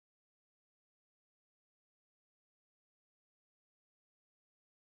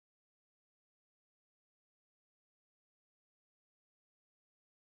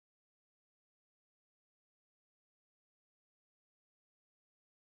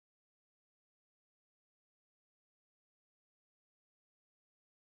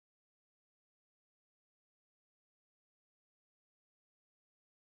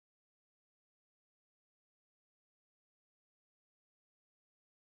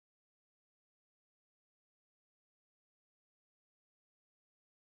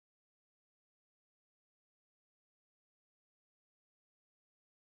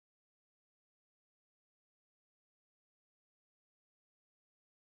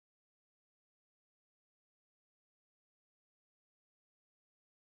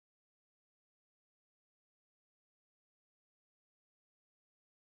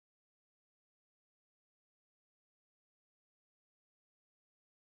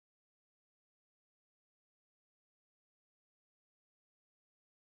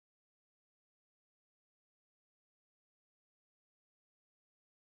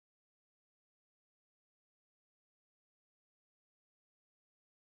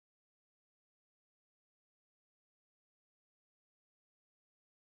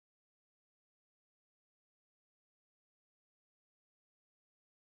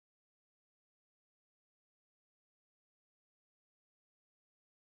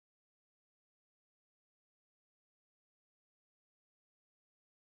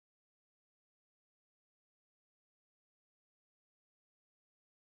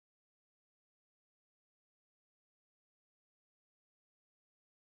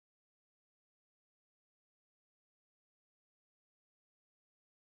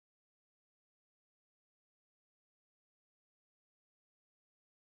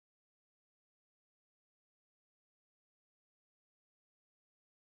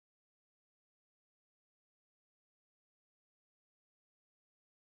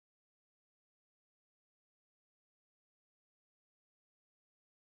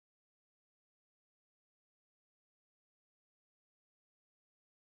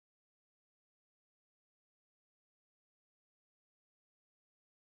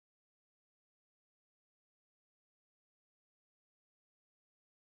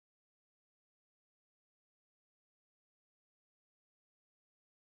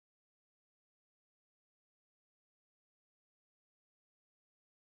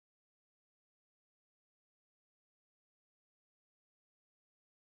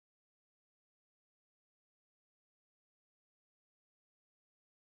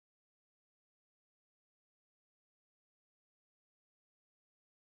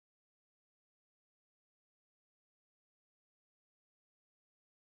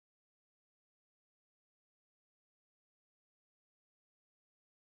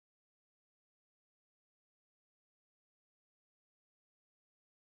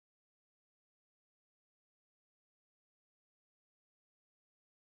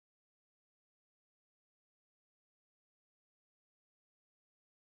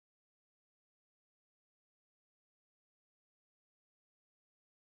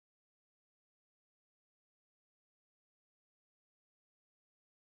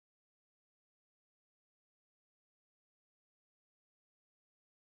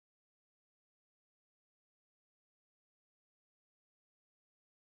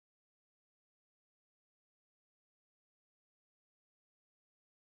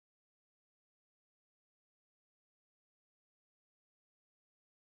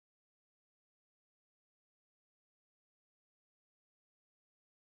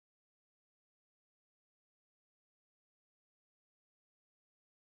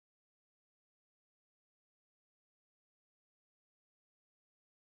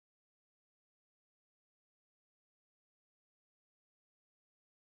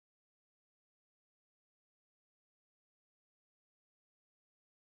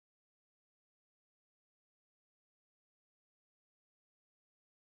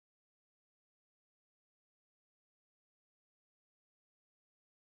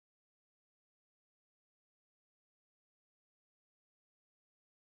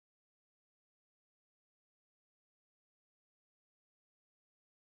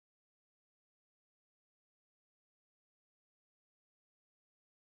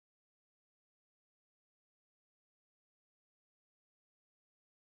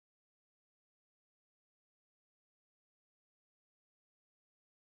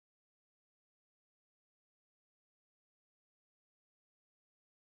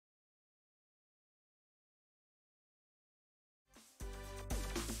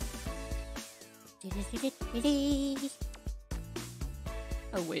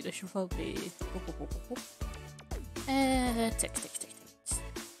Oh wait, I should probably... text.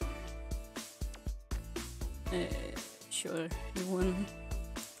 Sure, you won.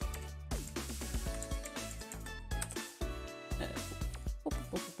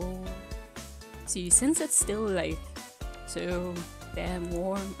 See, since it's still like so damn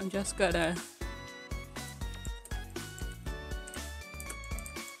warm, I'm just gonna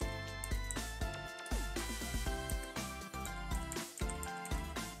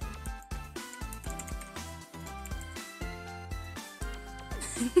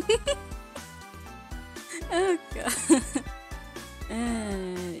oh god.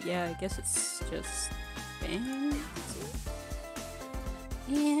 Yeah, I guess it's just fancy.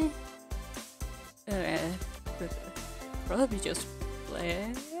 Yeah. Probably just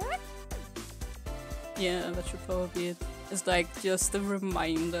black. Yeah, that should probably be it. It's like just a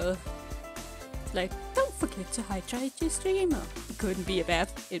reminder. Like, don't forget to hydrate your streamer. It couldn't be a bad.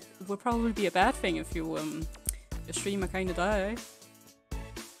 It would probably be a bad thing if you your streamer kinda died.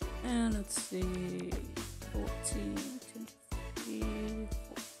 And let's see, 14, 23,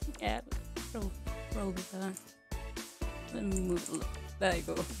 14. Yeah, probably that. Let me move a little. There you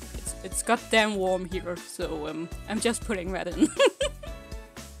go. It's goddamn warm here, so I'm just putting that in.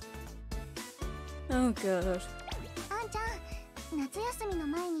 Oh god.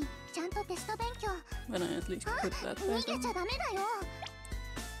 Then I at least put that back on.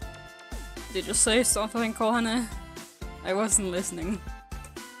 Did you say something, Kohane? I wasn't listening.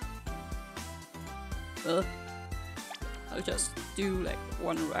 Well, I'll just do like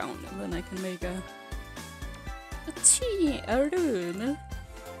one round and then I can make a tea room.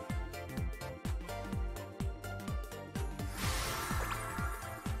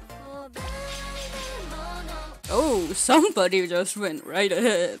 Oh, somebody just went right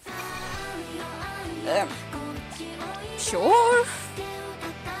ahead. Sure.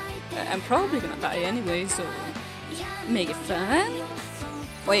 I'm probably gonna die anyway, so make it fun.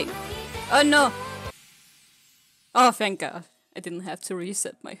 Wait. Oh no. Oh, thank God. I didn't have to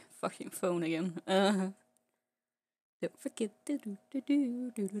reset my fucking phone again. Don't forget to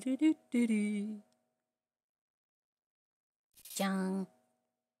do. Jang.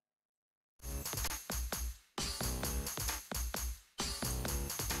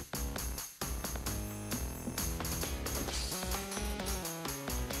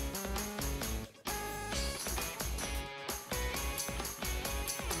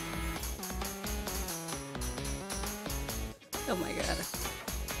 Oh my god.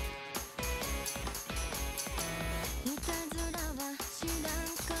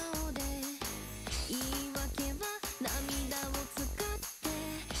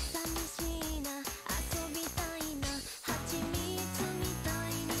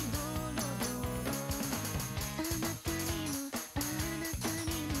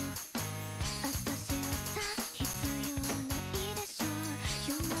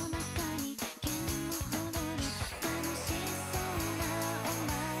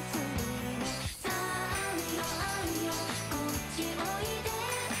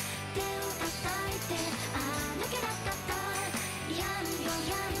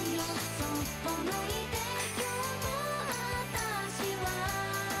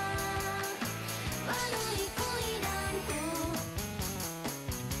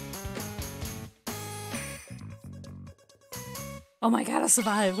 Oh my god, I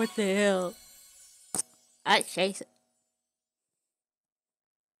survived. What the hell? I chase it.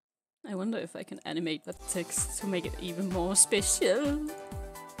 I wonder if I can animate that text to make it even more special.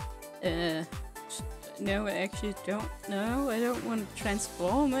 No, I actually don't know. I don't want to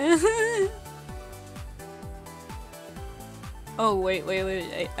transform it. Oh, wait.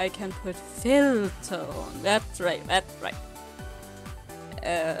 I can put filter on. That's right.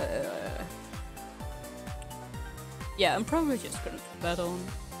 Yeah, I'm probably just gonna put that on.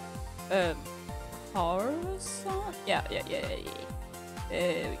 Horizon? Yeah.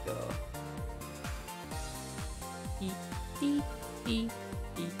 There we go.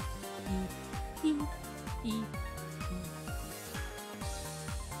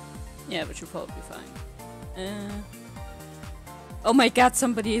 Yeah, but you'll probably be fine. Oh my god,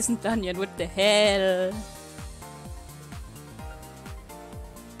 somebody isn't done yet. What the hell?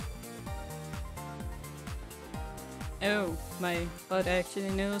 Oh, my bot actually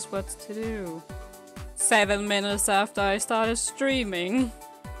knows what to do. 7 minutes after I started streaming.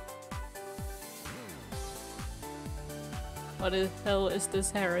 What the hell is this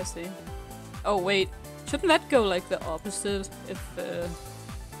heresy? Oh wait, shouldn't that go like the opposite if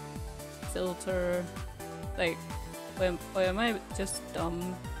filter, like, or am I just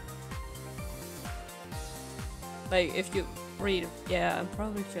dumb? Like, if you read, yeah, I'm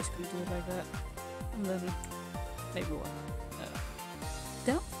probably just gonna do it like that. And then, maybe what?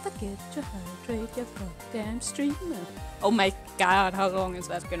 Don't forget to hydrate your goddamn streamer. Oh my god, how long is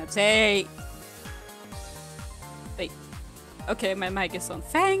that gonna take? Wait. Okay, my mic is on.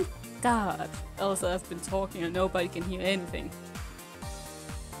 Thank god. Else I've been talking and nobody can hear anything.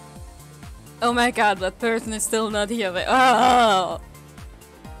 Oh my god, that person is still not here. Like, oh!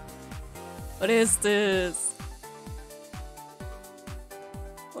 What is this?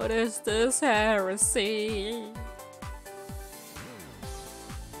 What is this heresy?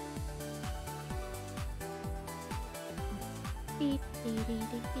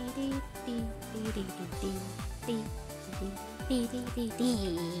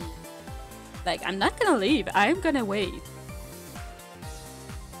 Like, I'm not gonna leave, I'm gonna wait.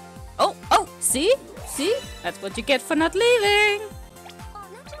 Oh, oh, see? See? That's what you get for not leaving!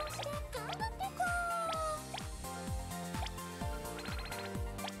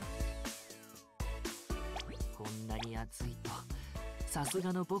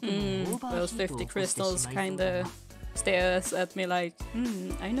 Those 50 crystals kinda stares at me like,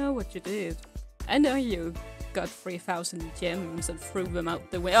 I know what you did. I know you got 3,000 gems and threw them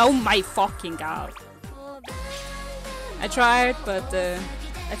out the window. Oh my fucking god! I tried, but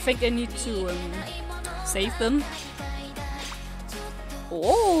I think I need to save them.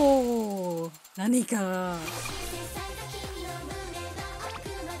 Oh, Nanika!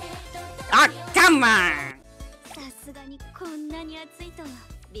 Ah, come on! さすがにこんなに暑いと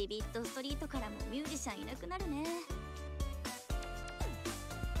ビビットストリートからもミュージシャンいなくなるね。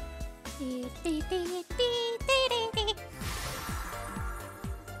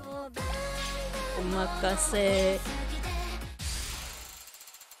お任せ。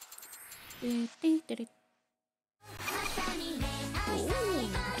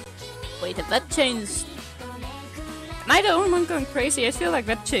Wait, have that changed? Am I the only one going crazy? I feel like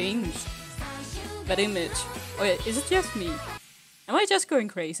that changed. That image. Oh yeah, is it just me? Am I just going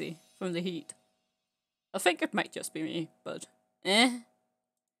crazy from the heat? I think it might just be me, but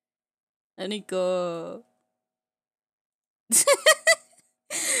Anika.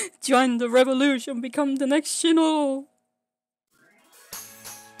 Join the revolution, become the next Shino.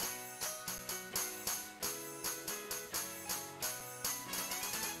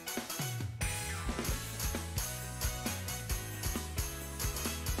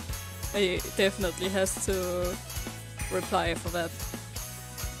 I definitely has to reply for that.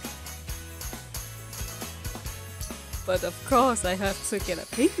 But of course I have to get a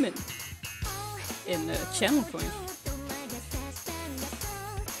payment in a channel point.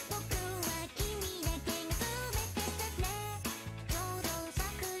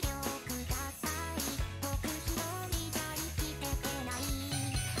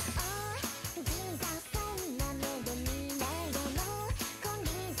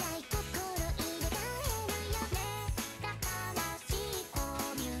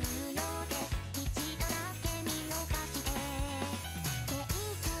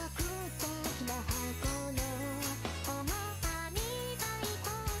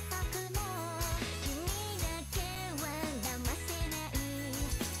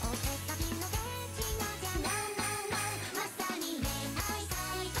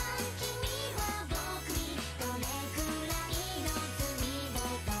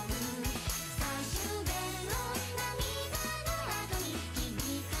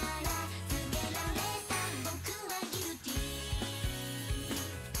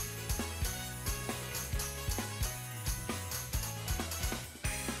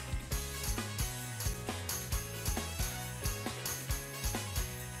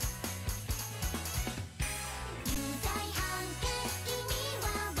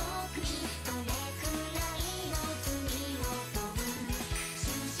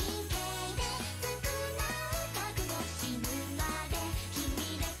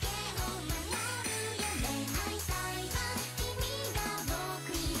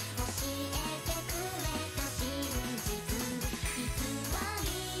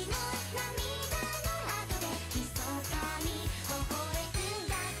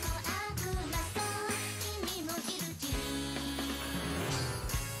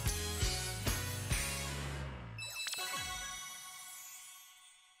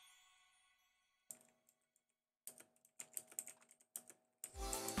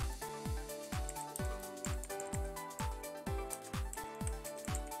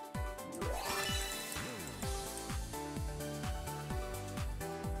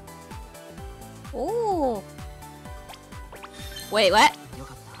 Oh. Wait, what?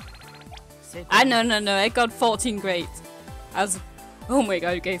 No, I got 14 grades. I was... Oh my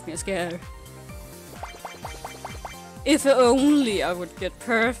god, you gave me a scare. If only I would get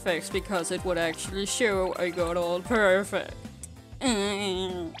perfects, because it would actually show I got all perfect.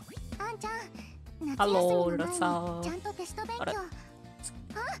 Hello, that's all.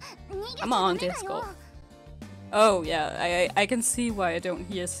 Come on, Discord. Oh yeah, I can see why I don't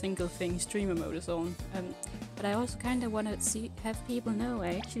hear a single thing streamer mode is on. But I also kind of want to have people know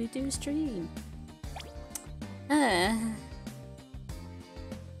I actually do stream.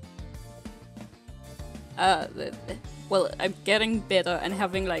 Well, I'm getting better, and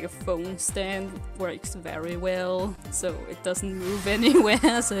having like a phone stand works very well, so it doesn't move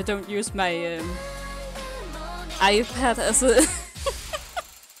anywhere, so I don't use my iPad as a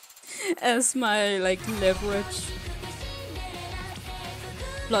as my like leverage.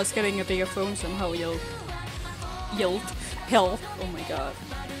 Plus getting a bigger phone somehow yelled hell. Oh my god.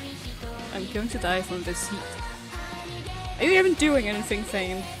 I'm going to die from this heat. Are you even doing anything,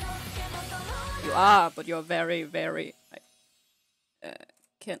 Fane? You are, but you're very, very...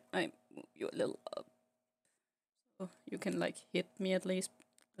 can I move you a little up? So you can, like, hit me at least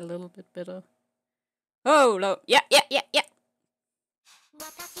a little bit better. Oh, no. Yeah.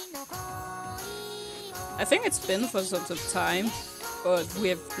 I think it's been for some time, but we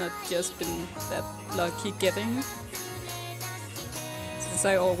have not just been that lucky getting, since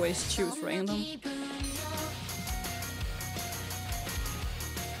I always choose random.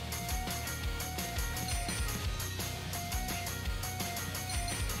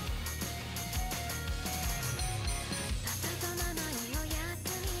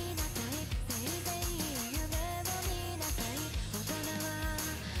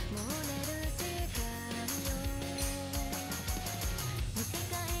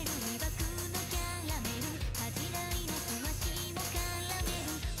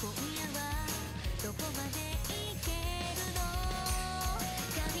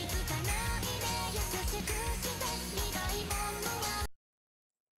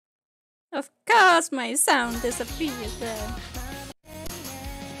 Of course, my sound disappeared there.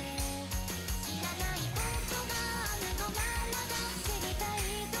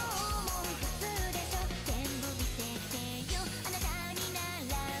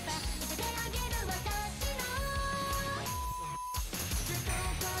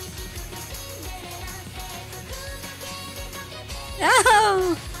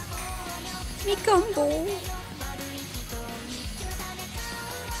 Oh, mi combo.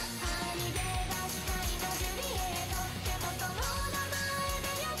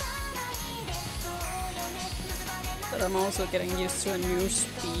 But I'm also getting used to a new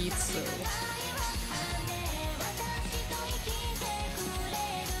speed, so...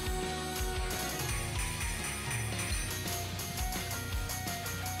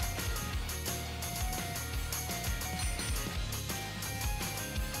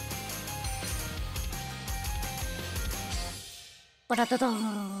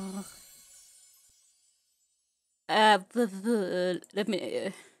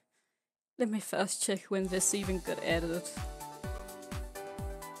 Let me first check when this even got added.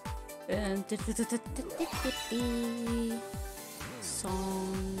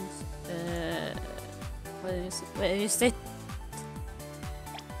 Songs. Where is it?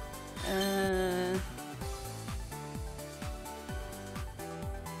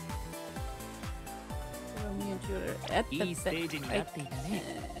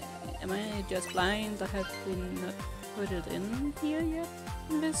 Am I just blind? I have not put it in here yet.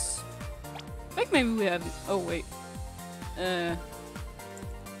 In this. Like maybe we haven't. Oh wait.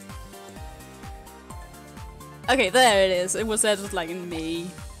 Okay, there it is. It was added like in May.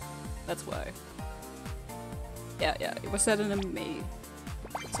 That's why. Yeah, it was added in May.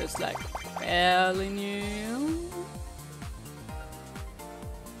 So it's like fairly new.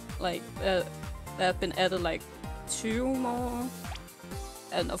 Like there have been added like 2 more.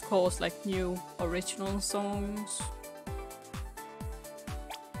 And of course like new original songs.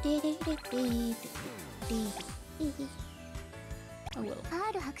 Oh well.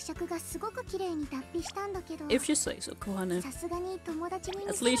 If you say so, Kohane.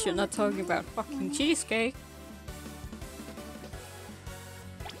 At least you're not talking about fucking cheesecake.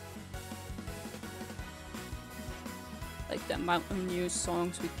 Like the amount of new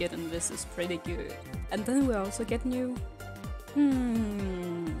songs we get in this is pretty good. And then we also get new...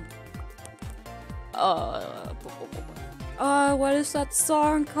 what is that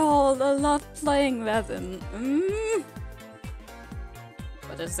song called? I love playing that in...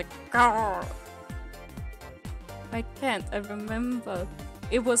 What is it called? I can't, I remember.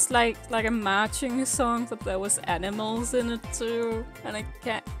 It was like a marching song, but there was animals in it too. And I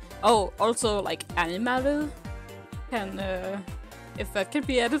can't... Oh, also like Animal. Can, if that can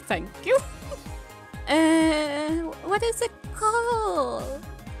be added, thank you. What is it called?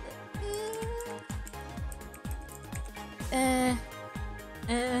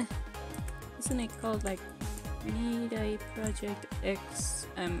 Isn't it called like VBS Project X?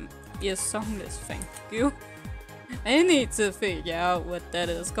 Yes, song list. Thank you. I need to figure out what that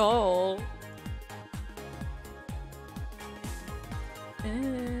is called.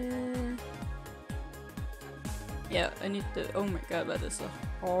 Yeah, I need to. Oh my god, that is a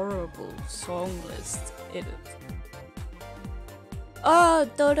horrible song list edit. Oh,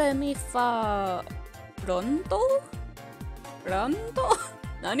 Do Re Mi Fa Rondo? Rondo?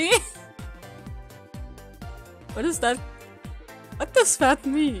 Nani? What is that? What does that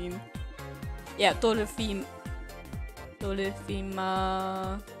mean? Yeah, Do Re Fi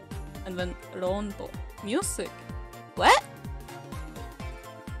Ma, and then Rondo. Music. What?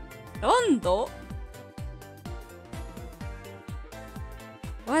 Rondo?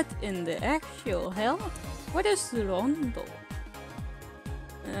 What in the actual hell? What is Rondo?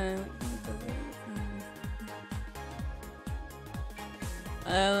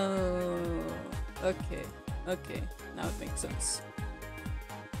 Oh, okay, now it makes sense.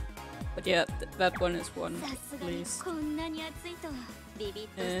 But yeah, that one is one, please. Holy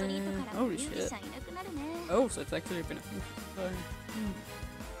shit. Oh, so it's actually been a few times.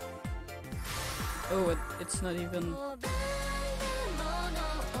 Oh, it's not even...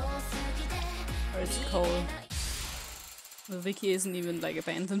 What it's called. The wiki isn't even like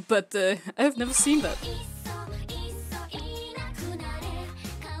abandoned, but I've never seen that.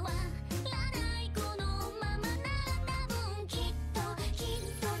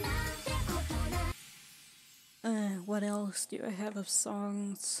 What else do I have of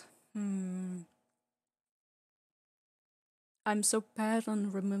songs? I'm so bad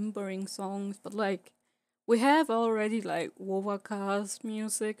on remembering songs, but like, we have already like Wowacast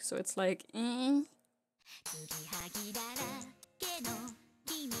music, so it's like,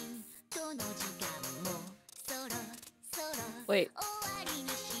 Wait,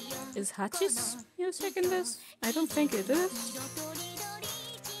 is Hachi's music in this? I don't think it is.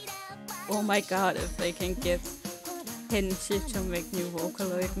 Oh my god, if they can get Henshi to make new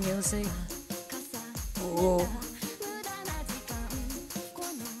Vocaloid music. Oh.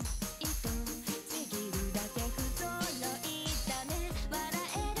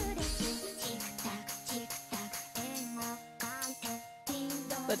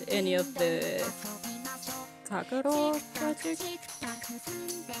 But any of the Kagero project?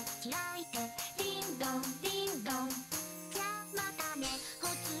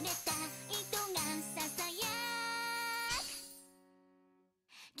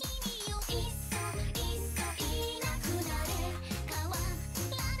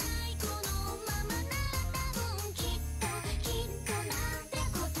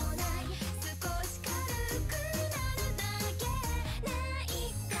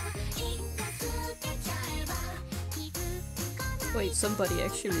 Wait, somebody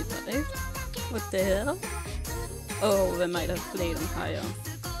actually died? What the hell? Oh, they might have played on higher.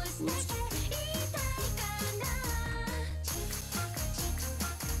 Oops.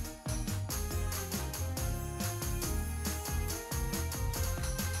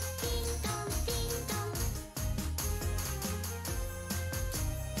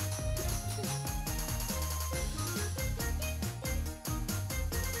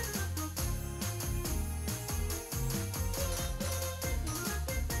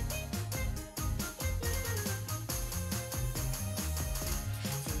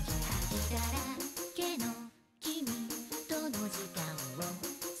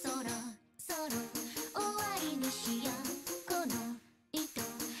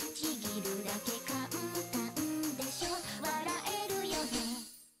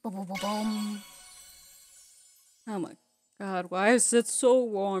 Oh my god, why is it so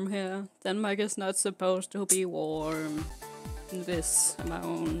warm here? Denmark is not supposed to be warm in this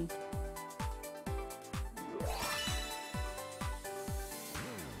amount.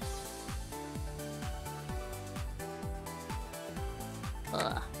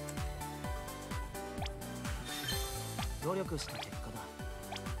 Ugh.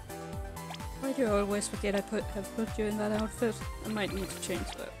 Why do you always forget I have put you in that outfit? I might need to change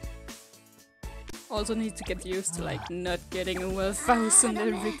that. Also need to get used to like not getting over 1,000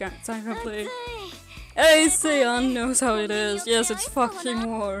 every time I play. Hey, Seon knows how it is. Yes, it's fucking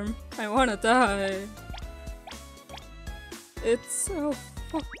warm. I wanna die. It's so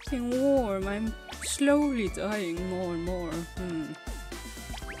fucking warm. I'm slowly dying more and more.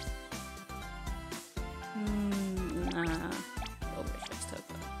 Nah. Oh, I just have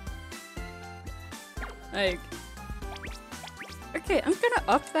that. Like, I Okay, I'm gonna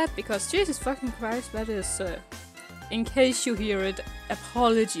up that because Jesus fucking Christ, that is, in case you hear it,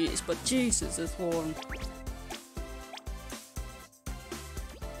 apologies, but Jesus is warm.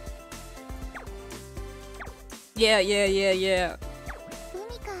 Yeah.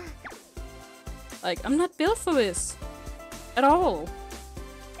 Like, I'm not built for this. At all.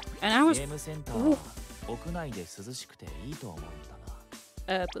 And I was... Ooh.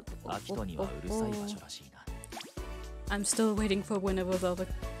 I'm still waiting for whenever the other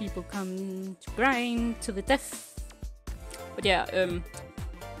people come to grind to the death. But yeah,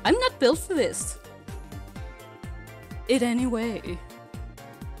 I'm not built for this. In any way.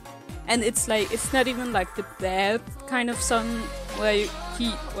 And it's like, it's not even like the bad kind of sun where you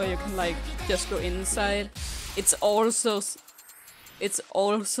can like just go inside. It's also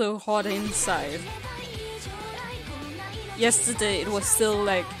hot inside. Yesterday it was still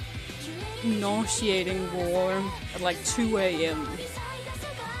like nauseating warm at like 2 AM.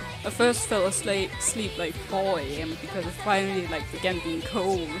 I first fell asleep like 4 AM because it finally like began being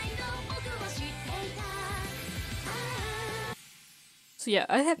cold. So yeah,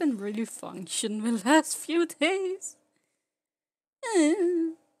 I haven't really functioned the last few days.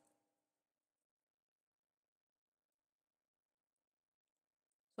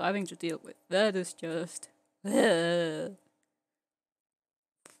 So having to deal with that is just...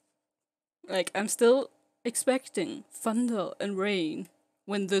 Like, I'm still expecting thunder and rain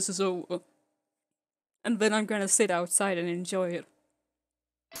when this is over. And then I'm gonna sit outside and enjoy it.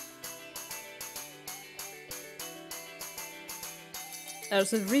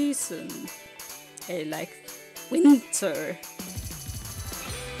 There's a reason I like winter.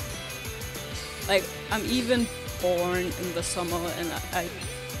 Like, I'm even born in the summer and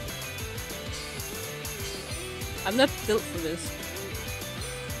I'm not built for this.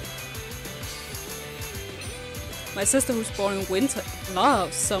 My sister who's born in winter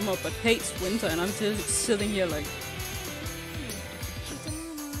loves summer but hates winter, and I'm just sitting here like...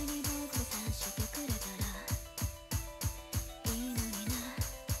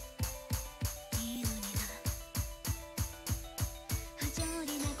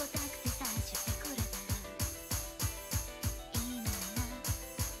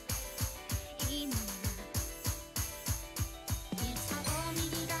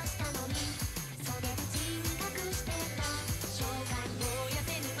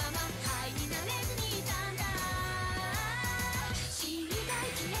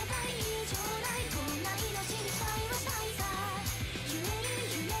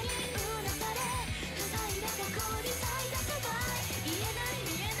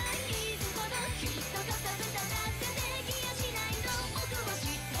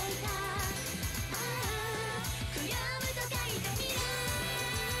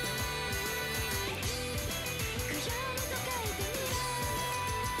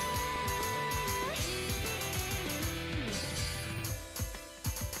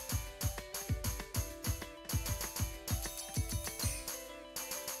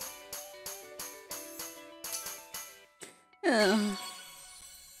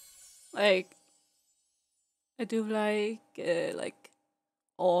 Like, I do like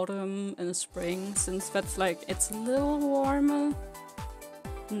autumn and spring, since that's like, it's a little warmer.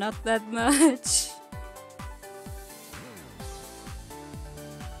 Not that much.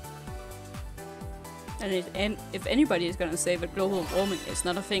 And if anybody is gonna say that global warming is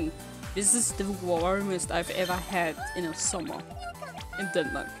not a thing, this is the warmest I've ever had in a summer in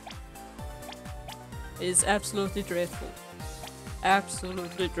Denmark. It is absolutely dreadful.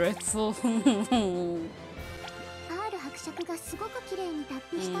 Absolutely dreadful.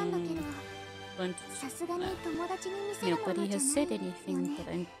 Nobody has said anything, but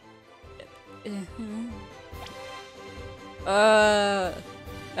I'm...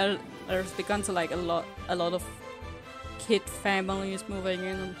 there's begun to like a lot of kid families moving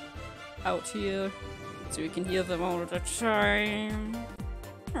in out here, so you can hear them all the time.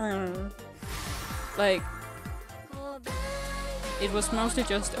 Like, it was mostly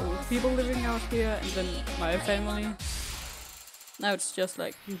just old people living out here, and then my family. Now it's just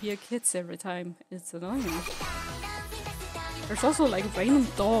like, you hear kids every time. It's annoying. There's also like a random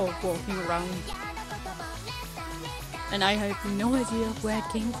dog walking around. And I have no idea where it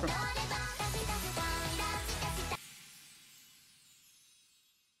came from.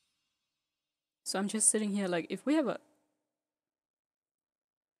 So I'm just sitting here like, if we have a...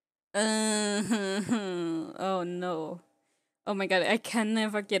 oh no. Oh my god, I can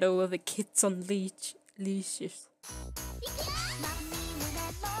never get over the kids on leashes.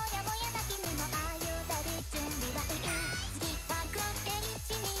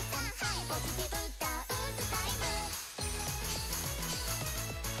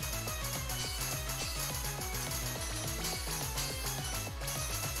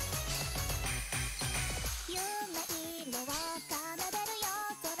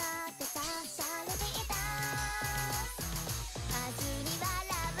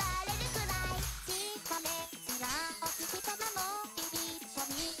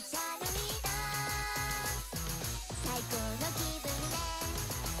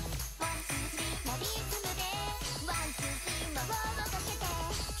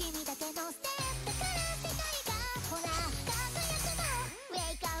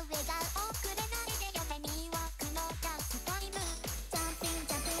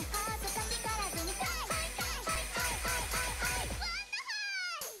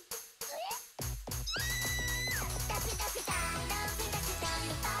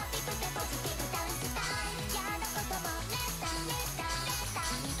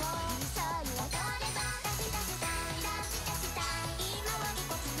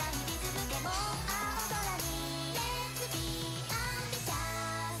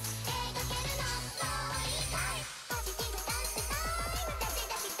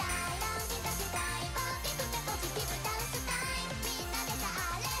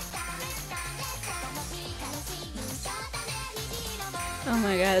 Oh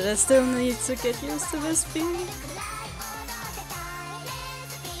my god, I still need to get used to this beat.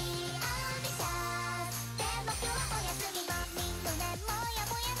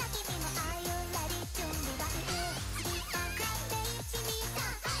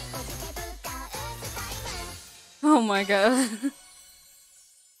 Oh my god.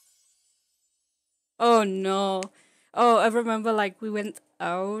 Oh no. Oh, I remember like we went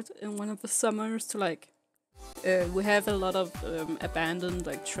out in one of the summers to like we have a lot of abandoned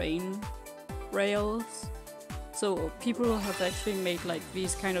like train rails. So people have actually made like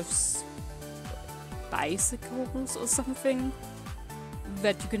these kind of bicycles or something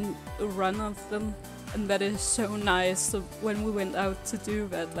that you can run off them, and that is so nice. So when we went out to do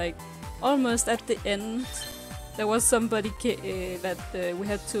that, like almost at the end there was somebody that we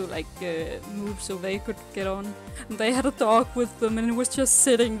had to like move so they could get on, and they had a dog with them and it was just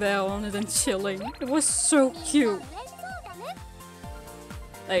sitting there on it and chilling. It was so cute.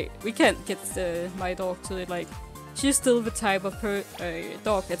 Like we can't get my dog to it. Like she's still the type of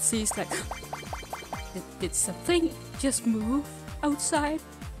dog that sees like did something just move outside?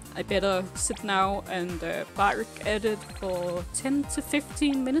 I better sit now and bark at it for 10 to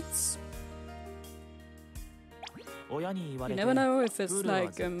 15 minutes. You never know if it's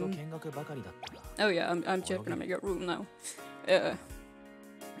like oh yeah, I'm checking on your room now. Oh,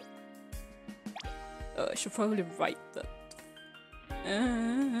 I should probably write that.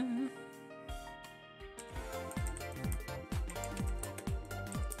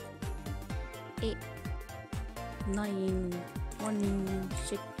 8, 9, 1,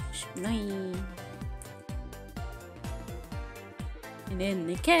 6, 9. And then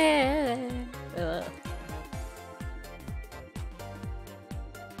the cat.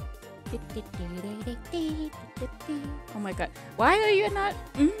 Oh my god, why are you not?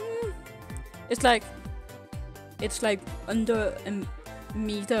 It's like under a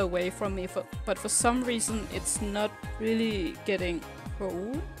meter away from me, but for some reason it's not really getting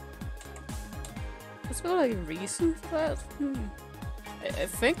cold. Is there like a reason for that? I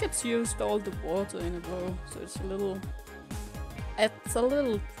think it's used all the water in it though, so it's a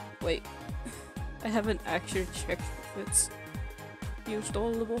little. Wait, I haven't actually checked if it's used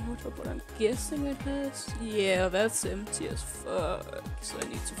all the water, but I'm guessing it has. Yeah, that's empty as fuck, so I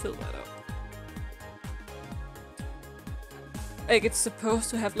need to fill that up. Like it's supposed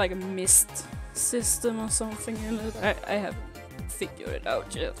to have like a mist system or something in it. I haven't figured it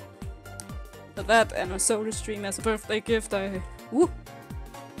out yet. But that and a soda stream as a birthday gift, Woo!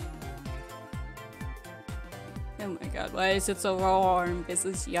 Oh my god, why is it so warm? This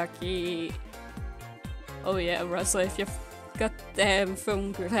is yucky. Oh yeah, Russell, if your goddamn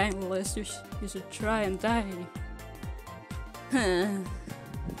phone could handle this, you should try and die. Huh.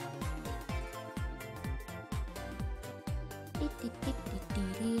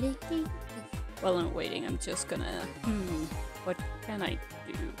 While I'm waiting, I'm just gonna... what can I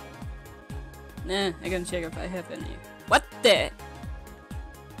do? Nah, I can check if I have any. What the?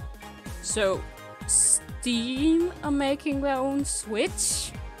 So, Steam are making their own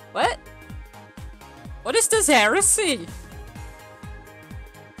Switch? What? What is this heresy?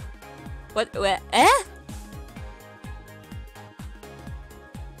 What? Eh?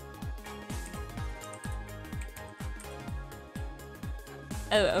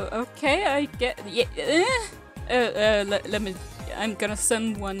 Oh, okay, I get. Yeah. Let me. I'm gonna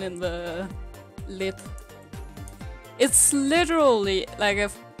send one in the lid. It's literally like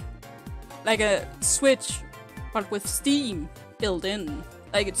a Switch, but with Steam built in.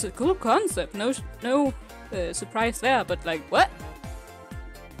 Like it's a cool concept. No surprise there. But like what?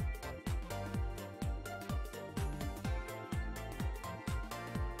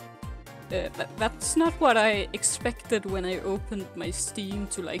 That's not what I expected when I opened my Steam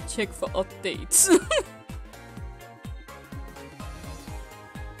to like check for updates.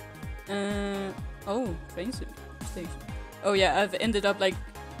 Oh, train station. Oh yeah, I've ended up like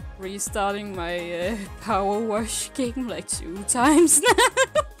restarting my power wash game like 2 times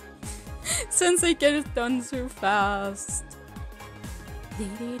now. Since I get it done so fast.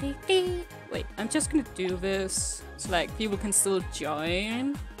 Wait, I'm just gonna do this so like people can still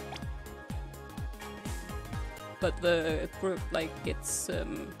join. But the group like gets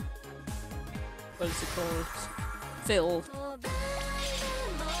what is it called? Filled.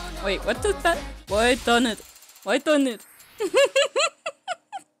 Wait, what did that? Why done it? Why done it?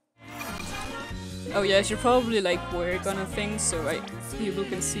 Oh yeah, I should probably like work on a thing so people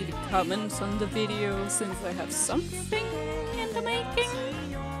can see the comments on the video since I have something in the making.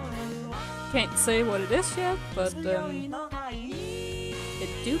 Can't say what it is yet, but it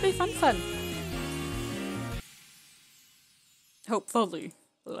do be fun. hopefully,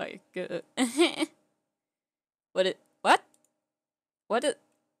 like, what? What?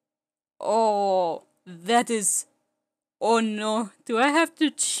 Oh, that is. Oh no! Do I have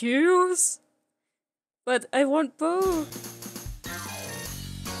to choose? But I want both.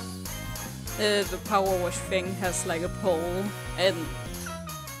 The power wash thing has like a pole, and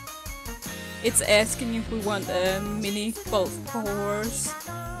it's asking if we want a mini golf course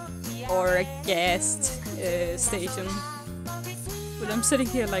or a gas station. But I'm sitting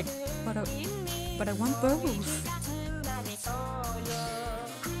here like, but I want both.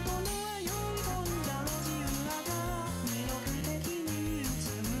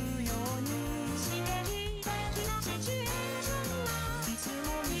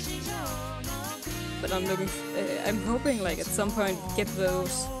 But I'm hoping like at some point get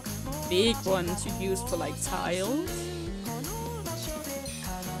those big ones you use for like tiles.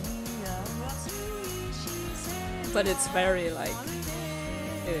 But it's very like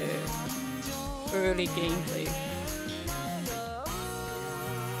early gameplay.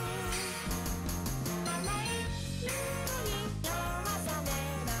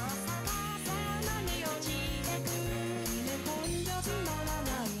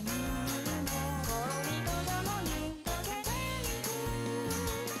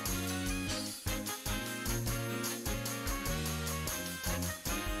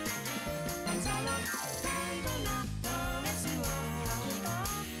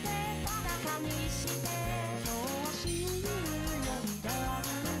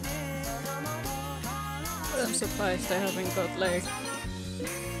 I'm surprised I haven't got like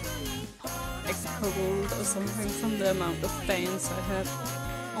a cold or something from the amount of fans I have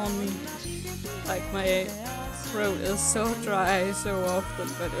on me. Like my throat is so dry so often,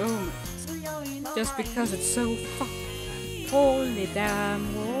 but oh my, just because it's so holy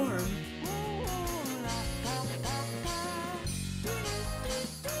damn warm.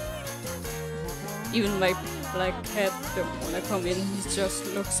 Even my black cat don't wanna come in, he just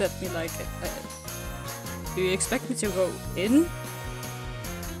looks at me like do you expect me to go in?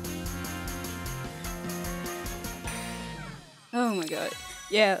 Oh my god.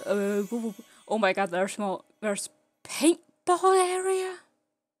 Yeah, oh my god, there's paintball area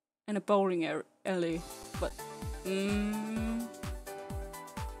and a bowling alley, but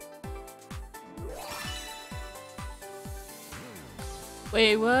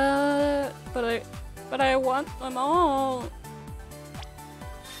wait, what? But I want them all.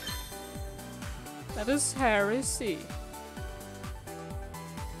 That is heresy.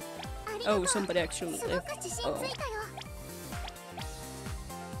 Oh, somebody actually left. Oh.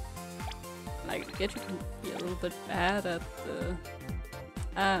 Like, I guess you can be a little bit bad at the...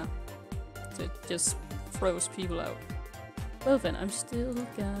 so it just throws people out. Well then, I'm still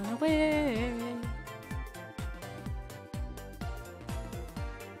gonna win.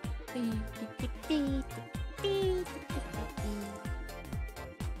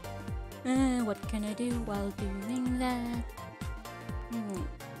 What can I do while doing that?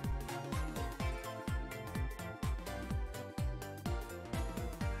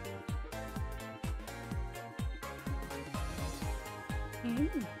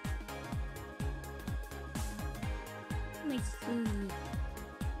 Nice.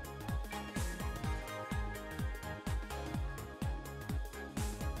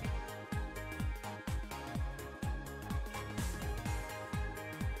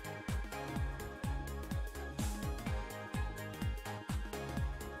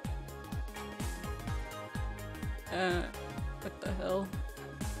 What the hell?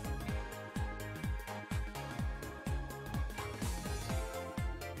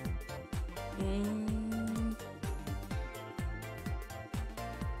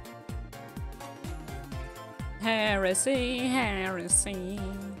 Heresy.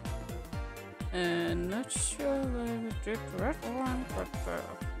 Not sure I did that one, but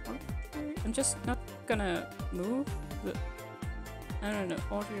I'm just not gonna move. I don't know.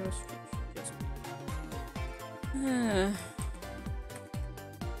 Audio should just be.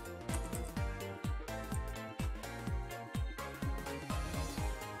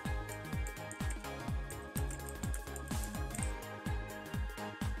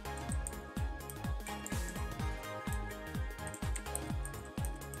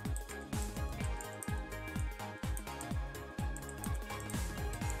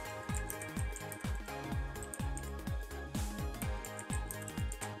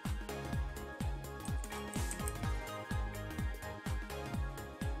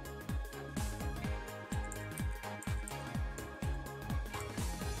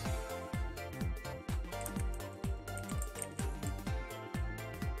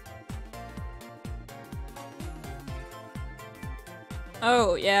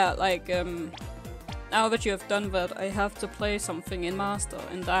 Oh yeah, like now that you have done that, I have to play something in Master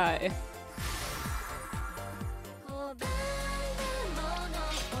and die.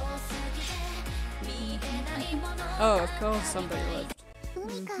 Oh, of course somebody left.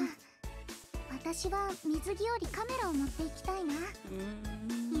 海か。私は水着よりカメラを持っていきたいな。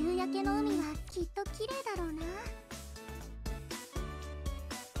夕焼けの海はきっと綺麗だろうな。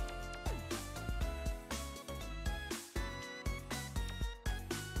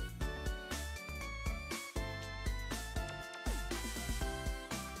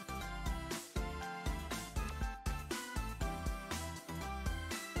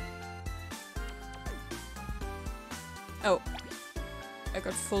Oh, I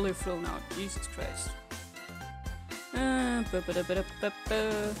got fully flown out. Jesus Christ. Well,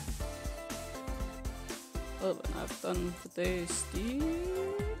 then I've done the day's deed, I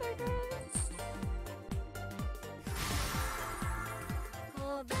guess.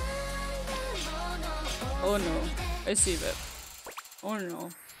 Oh no, I see that. Oh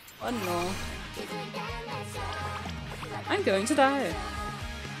no. Oh no. I'm going to die.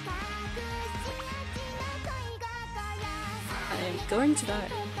 I am going to die.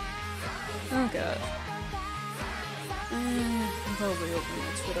 Oh god. I'm probably opening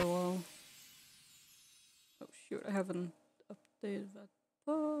this for a while. Oh shoot, I haven't updated that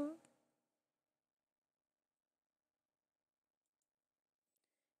part.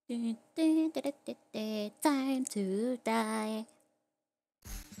 Time to die.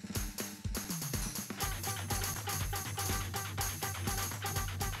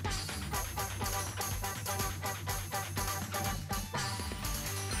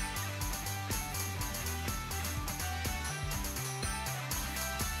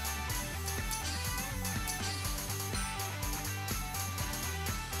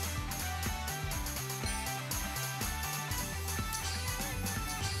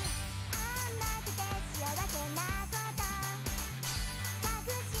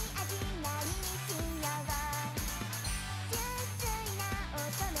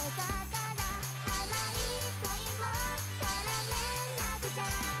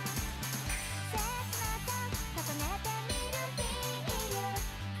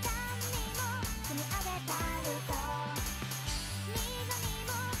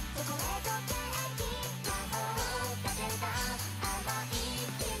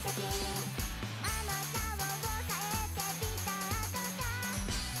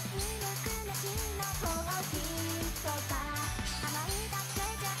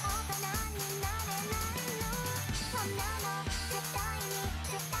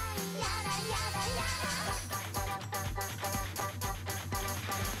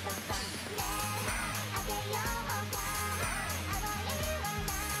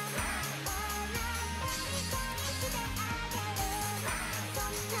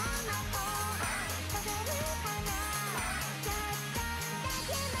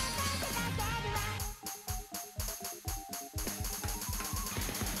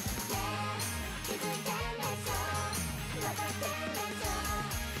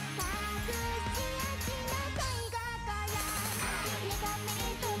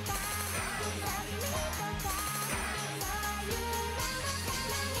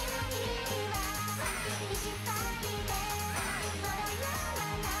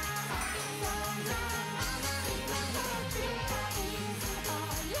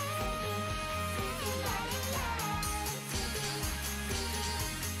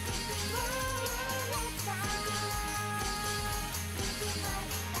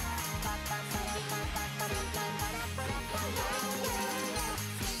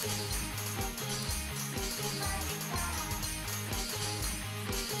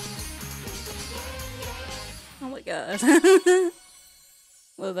 God.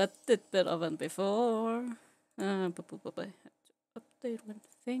 Well, that did better than before. But I had to update one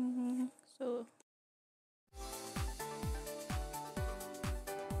thing, so.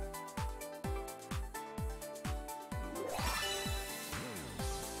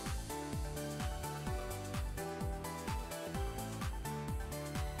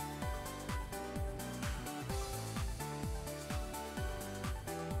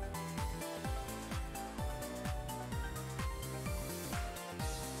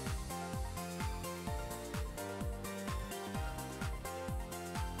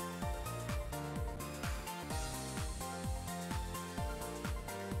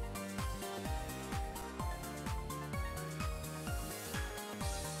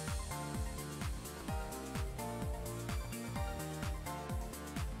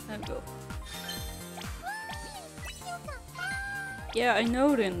 And go. Yeah, I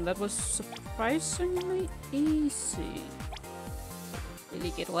know then. That was surprisingly easy.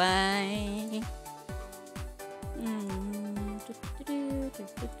 really get why.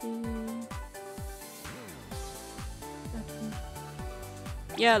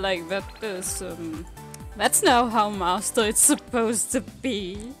 Yeah, like that is that's now how master it's supposed to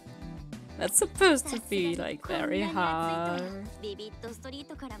be. That's supposed to be like very hard.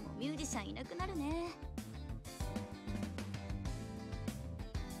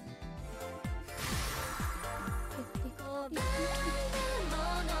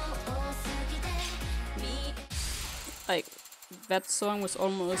 Like that song was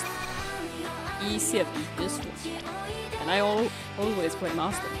almost easier than this one, and I always play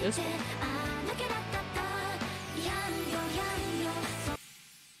master this one.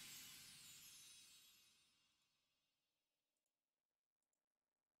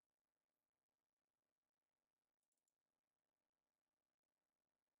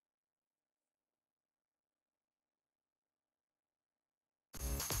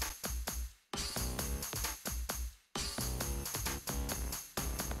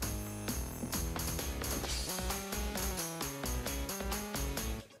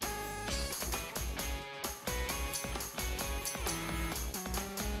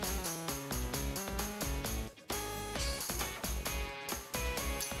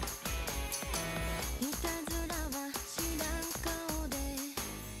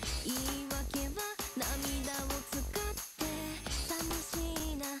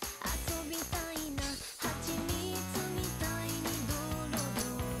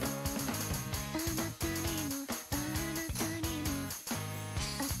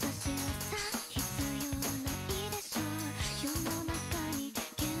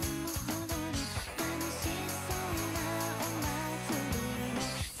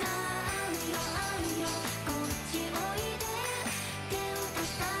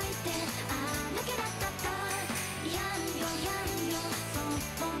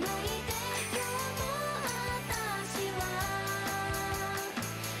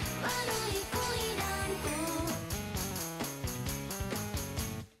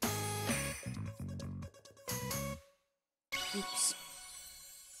 Oops.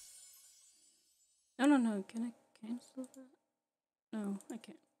 No, can I cancel that? No, I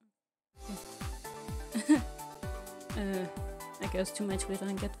can't. I guess too much we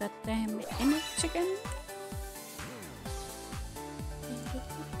don't get that damn image again.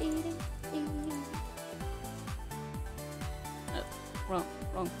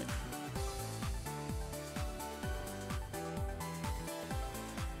 Wrong thing.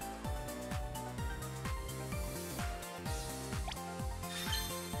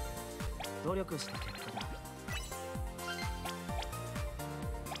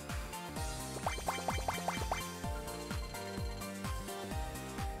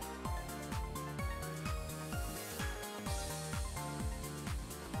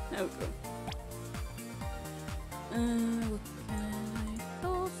 There we go. What can I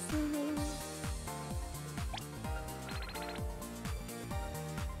go through?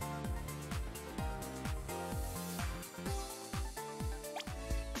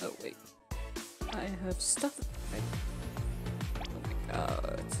 Oh wait, I have stuff. Right. Oh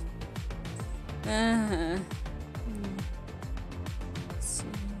my god. Let's see.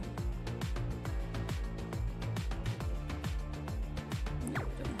 No,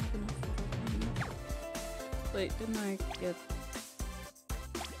 don't have enough for that. Wait, didn't I get?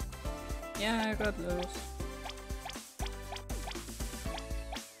 Yeah, I got those.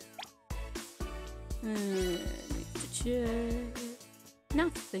 Need to check.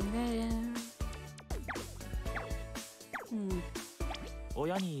 Nothing there.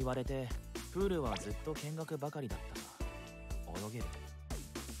 親に言われてプールはずっと見学ばかりだったが泳げる。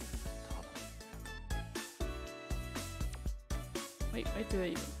Wait, why do I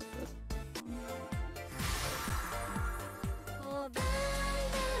even put that?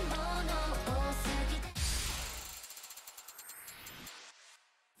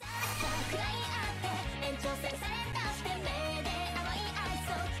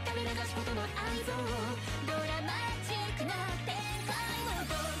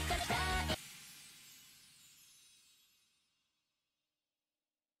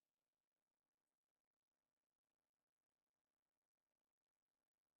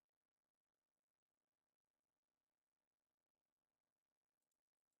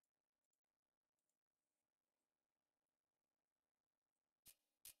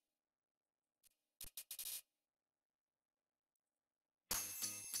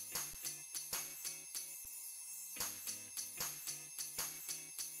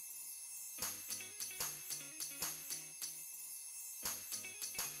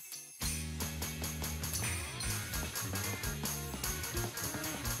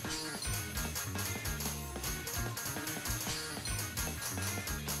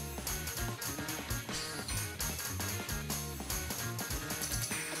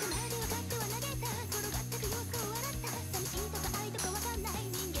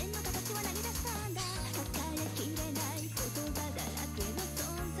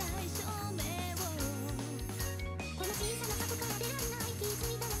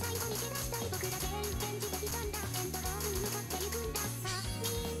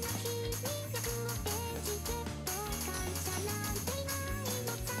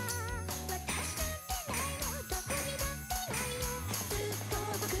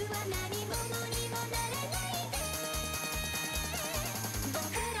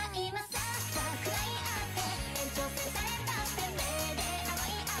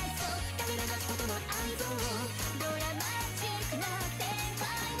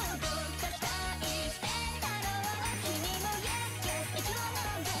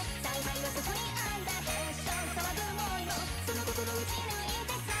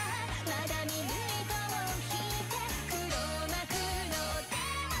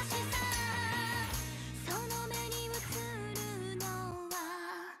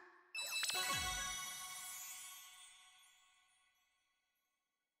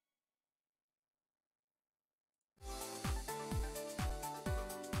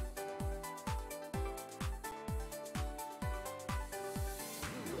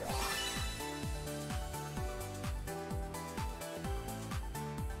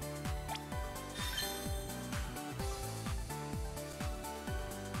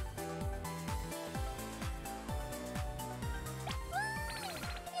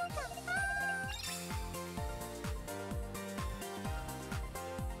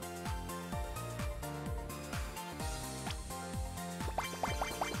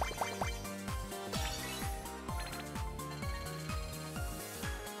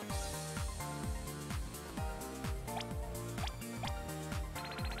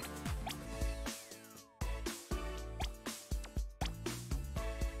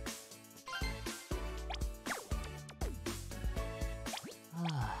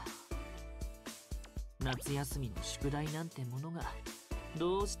 夏休みの宿題なんてものが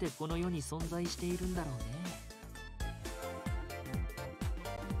どうしてこの世に存在しているんだろうね。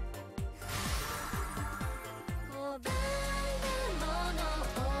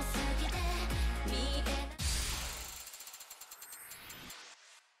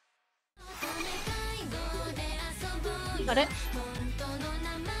あれ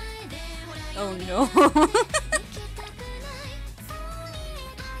Oh no.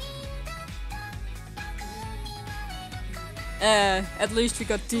 At least we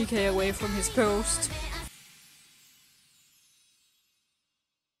got DK away from his post.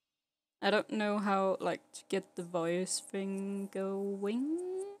 I don't know how, like, to get the voice thing going,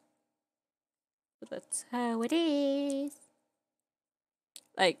 but that's how it is.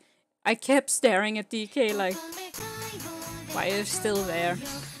 Like, I kept staring at DK like, why are you still there?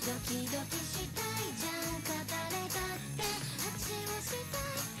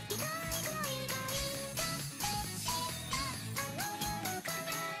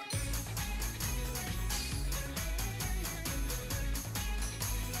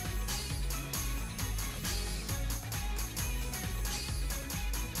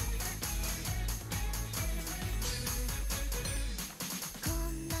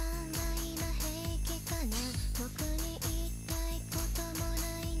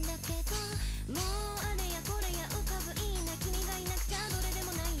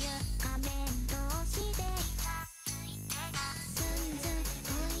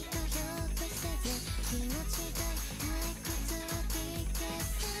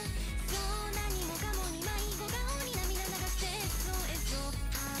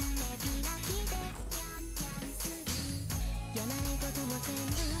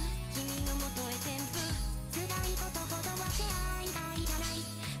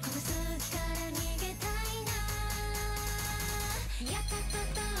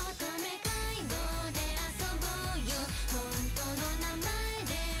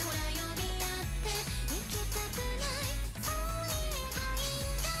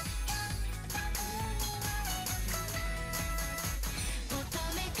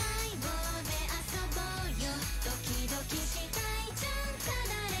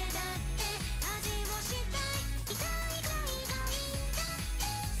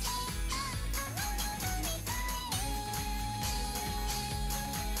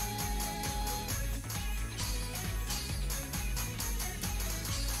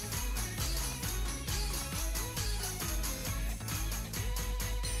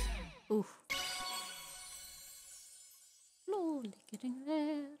 Oof. Slowly getting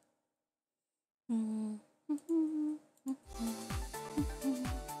there.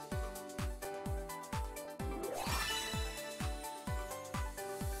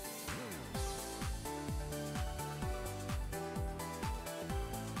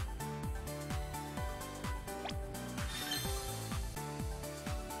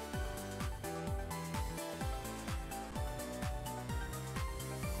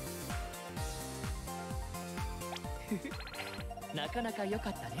 なかなか良か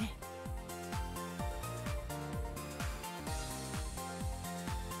ったね。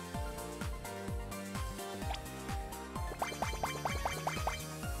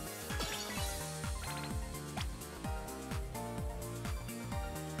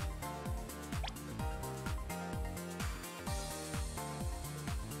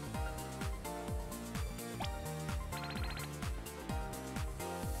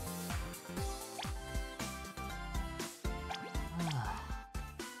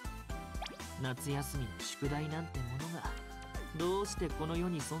夏休みの宿題なんてものがどうしてこの世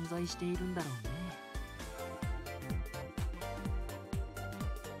に存在しているんだろうね。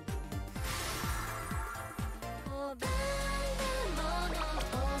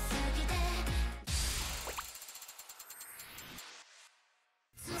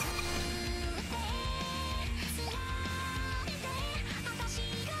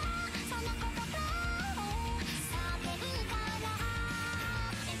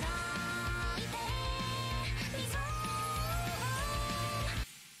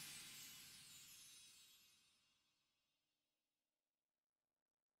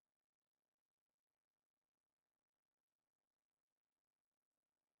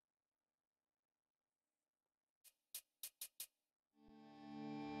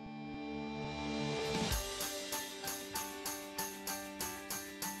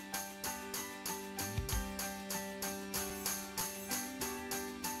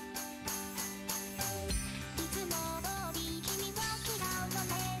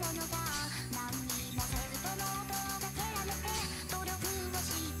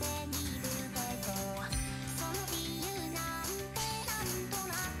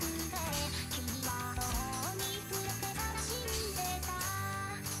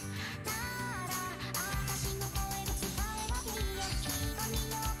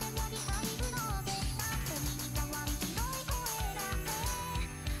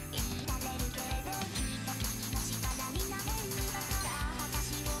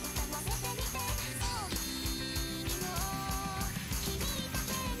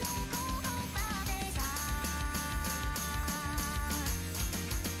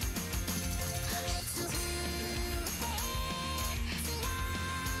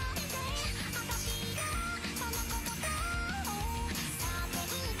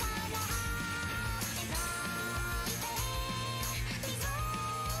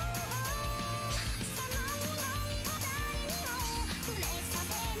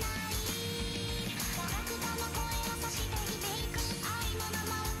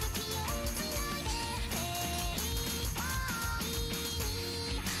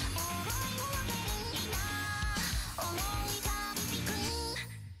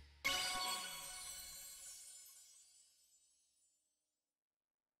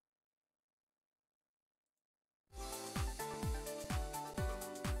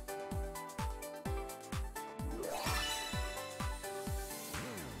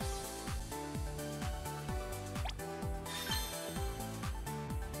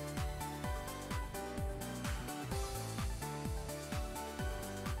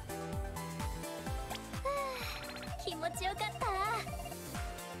ちよかった。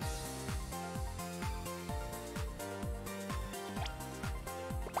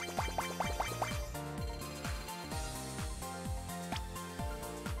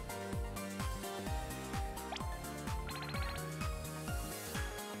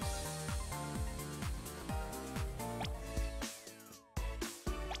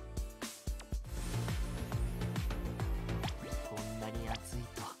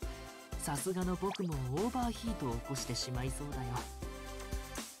さすがの僕もオーバーヒートを起こしてしまいそうだよ。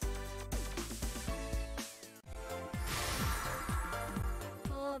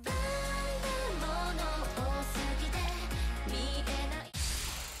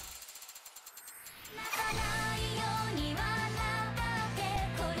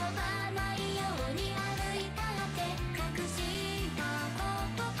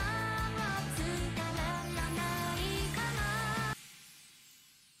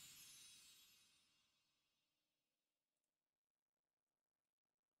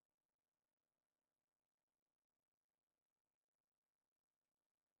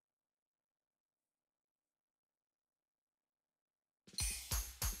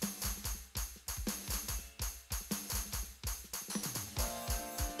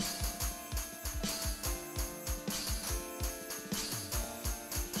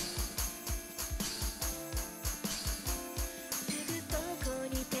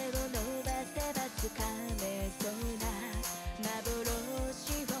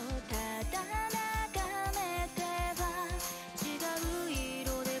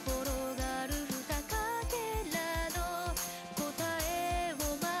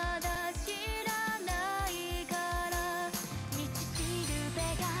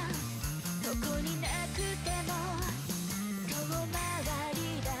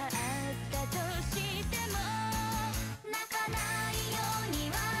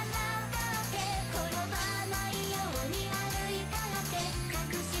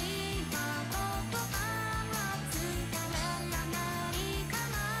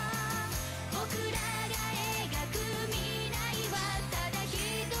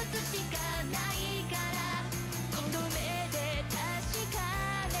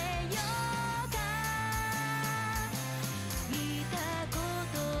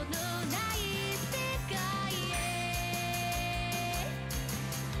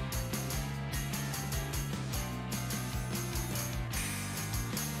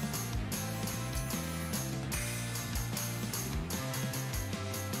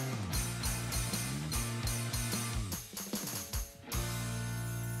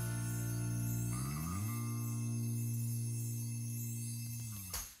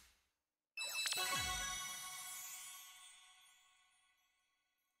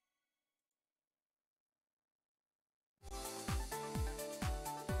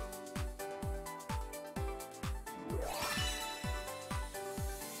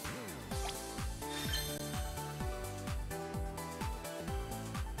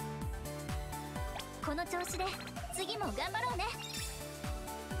この調子で次も頑張ろうね。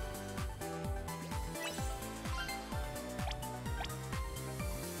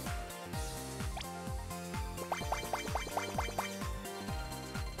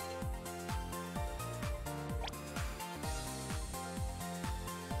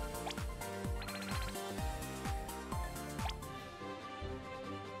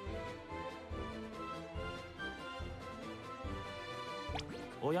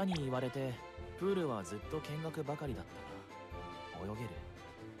親に言われてプールはずっと見学ばかりだったが泳げる。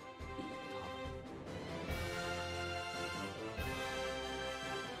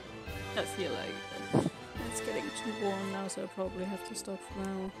 I feel like it's getting too warm now, so I probably have to stop for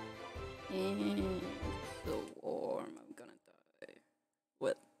now. And so warm, I'm gonna die.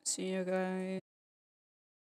 Well, see you guys.